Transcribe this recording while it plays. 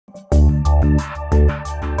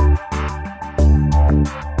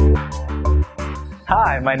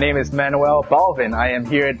Hi, my name is Manuel Balvin. I am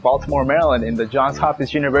here at Baltimore, Maryland in the Johns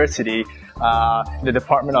Hopkins University, in the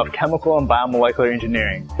Department of Chemical and Biomolecular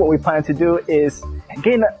Engineering. What we plan to do is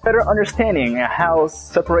gain a better understanding of how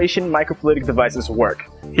separation microfluidic devices work.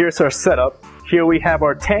 Here's our setup. Here we have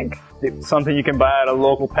our tank, something you can buy at a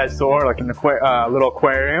local pet store, like in a little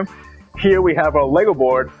aquarium. Here we have our Lego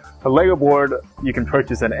board. A Lego board you can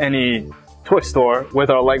purchase at any toy store with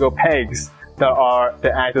our Lego pegs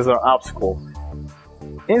that act as our obstacle.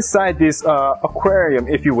 Inside this aquarium,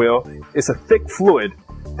 if you will, is a thick fluid.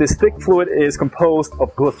 This thick fluid is composed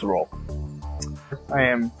of glycerol. I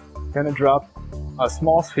am going to drop a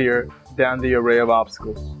small sphere down the array of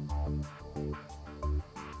obstacles.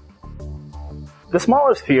 The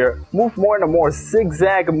smaller sphere moved more in a more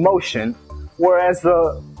zigzag motion, whereas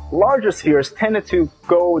the larger spheres tended to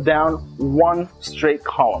go down one straight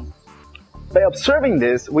column. By observing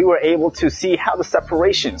this, we were able to see how the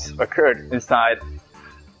separations occurred inside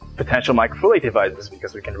potential microfluidic devices,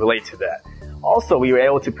 because we can relate to that. Also, we were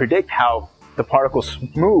able to predict how the particles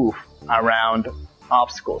move around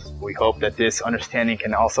obstacles. We hope that this understanding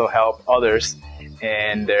can also help others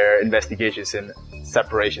in their investigations in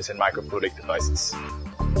separations in microfluidic devices.